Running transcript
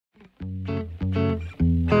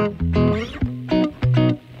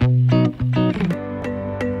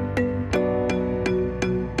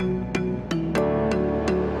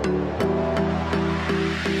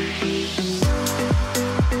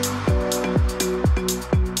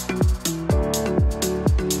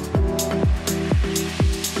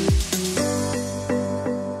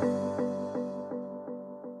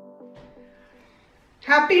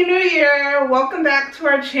Happy New Year! Welcome back to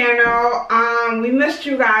our channel. We missed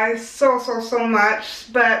you guys so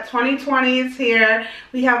much, but 2020 is here.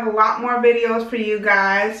 We have a lot more videos for you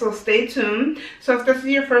guys, so stay tuned. So if this is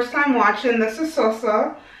your first time watching, this is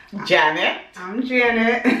Soso. Janet. I'm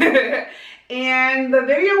Janet. And the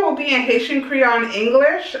video will be in Haitian Creole and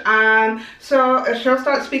English. So if she'll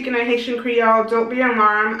start speaking in Haitian Creole, don't be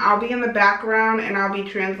alarmed. I'll be in the background and I'll be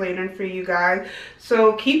translating for you guys.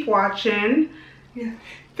 So keep watching. Yeah.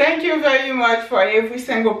 Thank you very much for every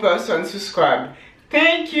single person subscribed.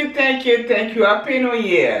 Thank you. Happy New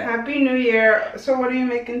Year. Happy New Year. So what are you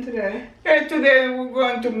making today? Today we're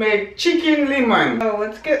going to make chicken lemon. So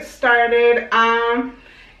let's get started.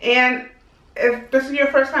 And if this is your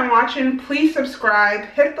first time watching, please subscribe,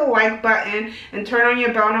 hit the like button, and turn on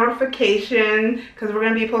your bell notification because we're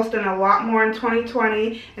going to be posting a lot more in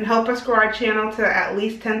 2020 and help us grow our channel to at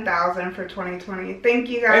least 10,000 for 2020. Thank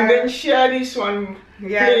you guys. And then share this one,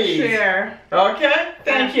 please. Share. Okay?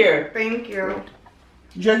 Thank you. Thank you.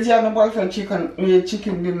 Je dis à nous pas faire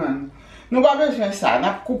chicken lemon. Nous pas besoin ça,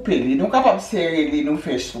 n'a couper li, nous capable serrer li, nous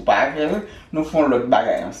faire soupe avec, nous font l'autre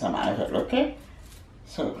bagaille ensemble avec, OK?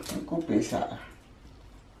 So, couper ça.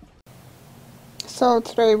 So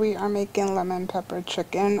today we are making lemon pepper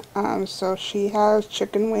chicken. So she has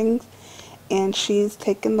chicken wings and she's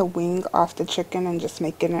taking the wing off the chicken and just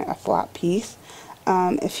making it a flat piece.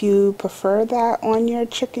 If you prefer that on your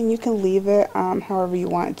chicken, you can leave it however you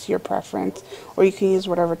want. It's your preference, or you can use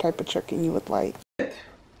whatever type of chicken you would like.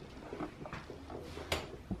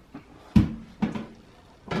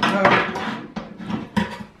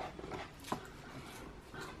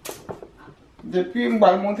 Depuis, je vais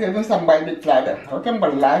montrer nous ça va mettre là-dedans. OK, je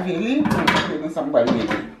vais laver li, montrer nous ça va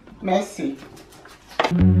mettre. Merci.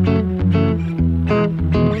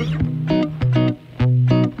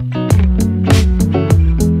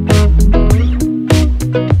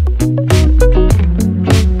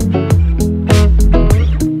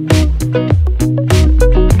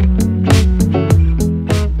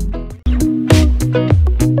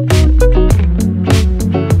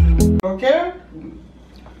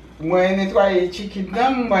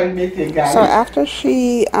 So after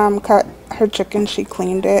she cut her chicken, she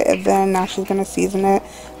cleaned it, and then now she's gonna season it.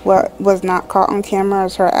 What was not caught on camera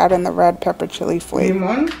is her adding the red pepper chili flake.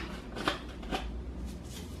 Lemon.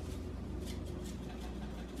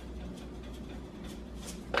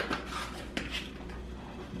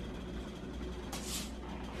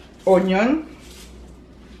 Onion.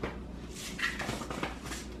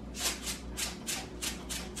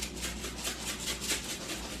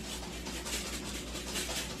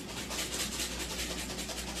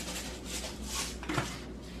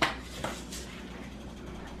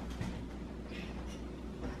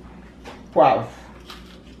 Poivre.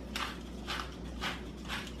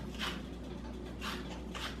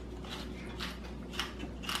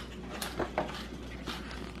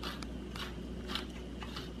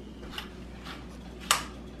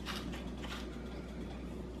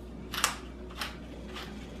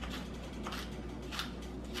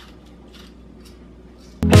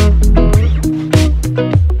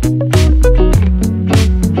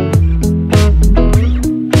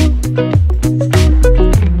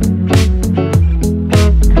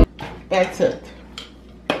 That's it.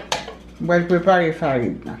 Je vais préparer la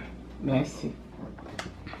farine. Merci.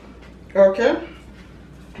 OK.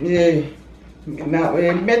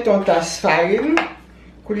 Mets ton tasse farine.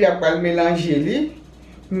 Qu'on y a pas mélanger li.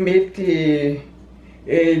 Mettez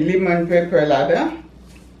lemon pepper là-dedans.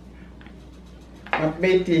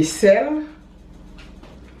 Mettez sel.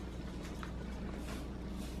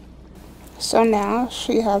 So now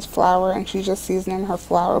she has flour and she's just seasoning her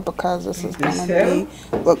flour because this is going to be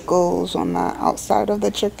what goes on the outside of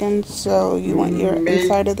the chicken. So you want your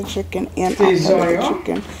inside of the chicken and outside of the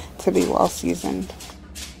chicken to be well seasoned.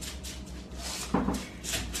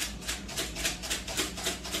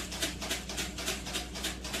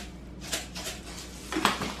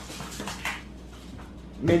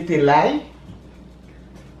 Mettez l'ail.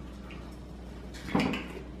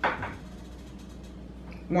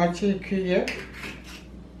 Moitié cuillère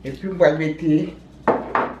et puis on va mettre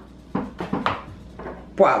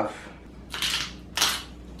poivre.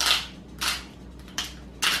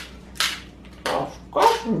 Of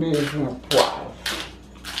course, besoin poivre.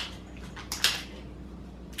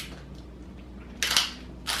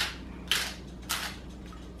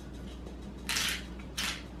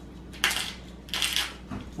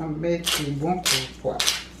 On met du bon poivre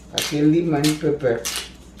parce que lemon pepper.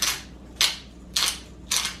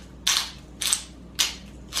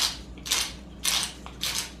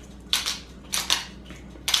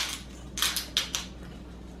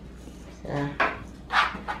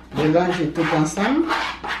 mélanger tout ensemble.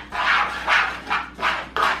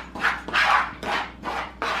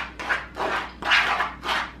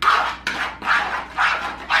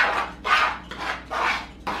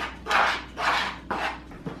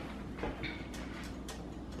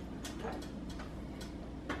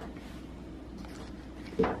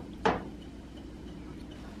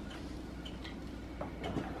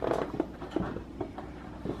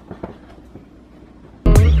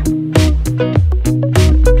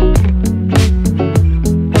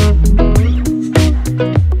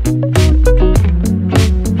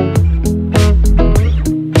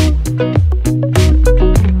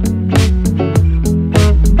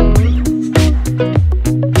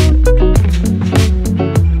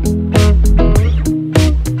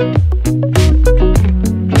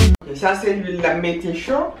 Ça c'est l'huile la mettez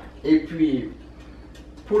chaud et puis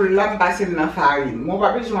pour la passer dans la farine. Moi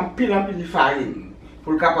pas besoin pile en pile de farine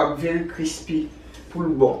pour le capable very crispy pour le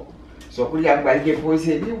bon. So pour y avoir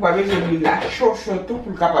déposer lui, pas besoin de l'huile la chaud tout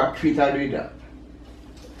pour le capable cuire en dedans.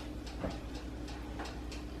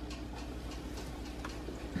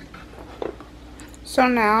 So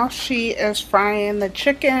now she is frying the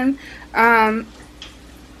chicken.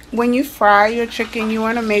 When you fry your chicken, you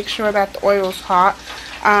want to make sure that the oil is hot.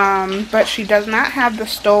 But she does not have the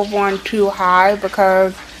stove on too high,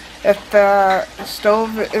 because if the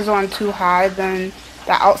stove is on too high, then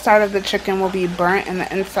the outside of the chicken will be burnt and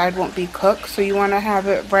the inside won't be cooked. So you want to have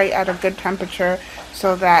it right at a good temperature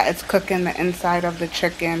so that it's cooking the inside of the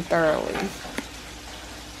chicken thoroughly.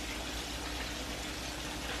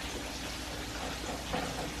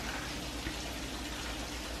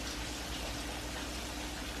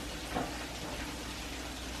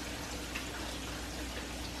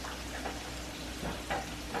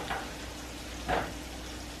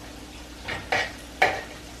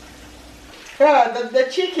 Yeah, the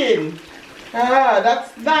chicken. Ah,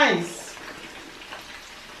 that's nice.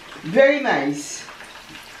 Very nice.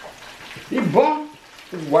 C'est bon.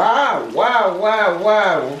 Wow, wow, wow,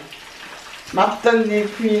 wow. Maintenant, j'ai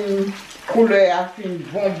fait une couleur, a fait une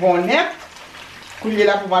bonbonnette. Couler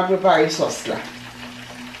là pour ma préparer sauce là.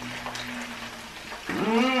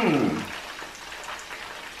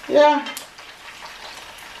 Yeah.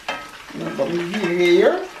 On va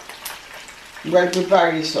virer. On va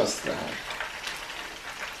préparer sauce là.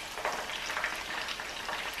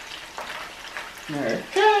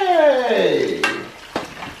 Okay.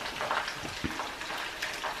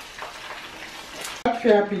 Je vais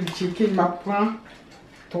faire un peu de chicken, je prends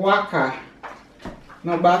 3 quarts.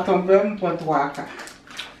 Dans le bâton beurre, je prends 3 quarts.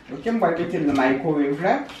 Ok, je vais mettre dans la microwave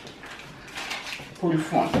là pour le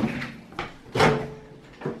fondre.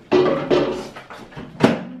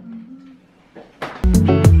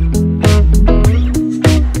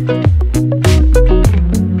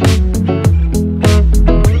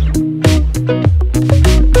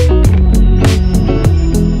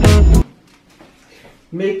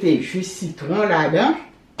 Mettez jus citron là-dedans.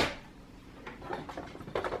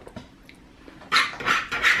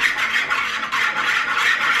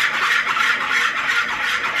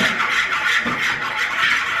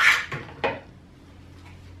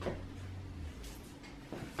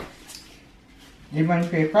 Lemon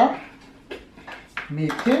pepper.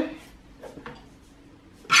 Mettez.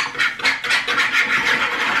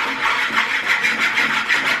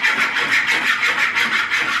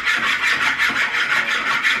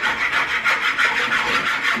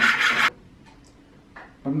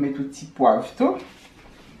 On va mettre un petit poivre tout.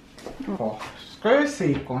 Parce que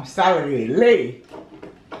c'est comme ça relais.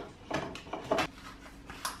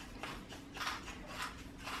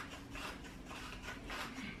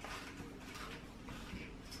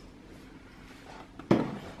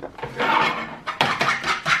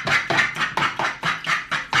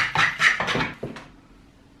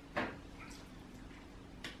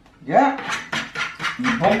 Yeah.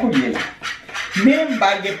 Bon couillé là. Même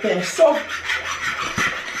baguette pinceau.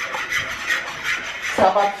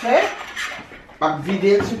 Ça va faire. Je vais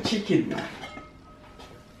vider le chicken.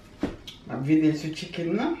 Je vais vider le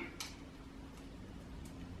chicken.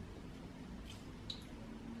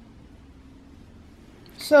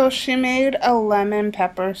 So she made a lemon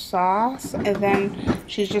pepper sauce, and then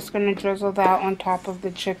she's just going to drizzle that on top of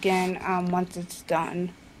the chicken once it's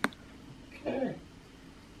done. Okay.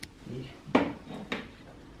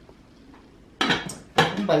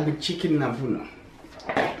 On va mettre le chicken dans vous.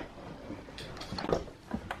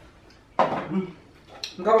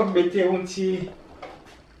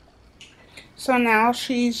 So now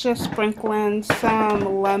she's just sprinkling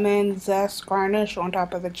some lemon zest garnish on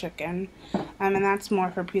top of the chicken. And that's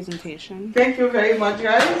more for presentation. Thank you very much,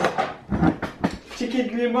 guys.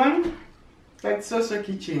 Chicken lemon. Faites Soso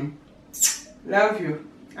Kitchen. Love you.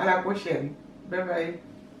 À la prochaine. Bye bye.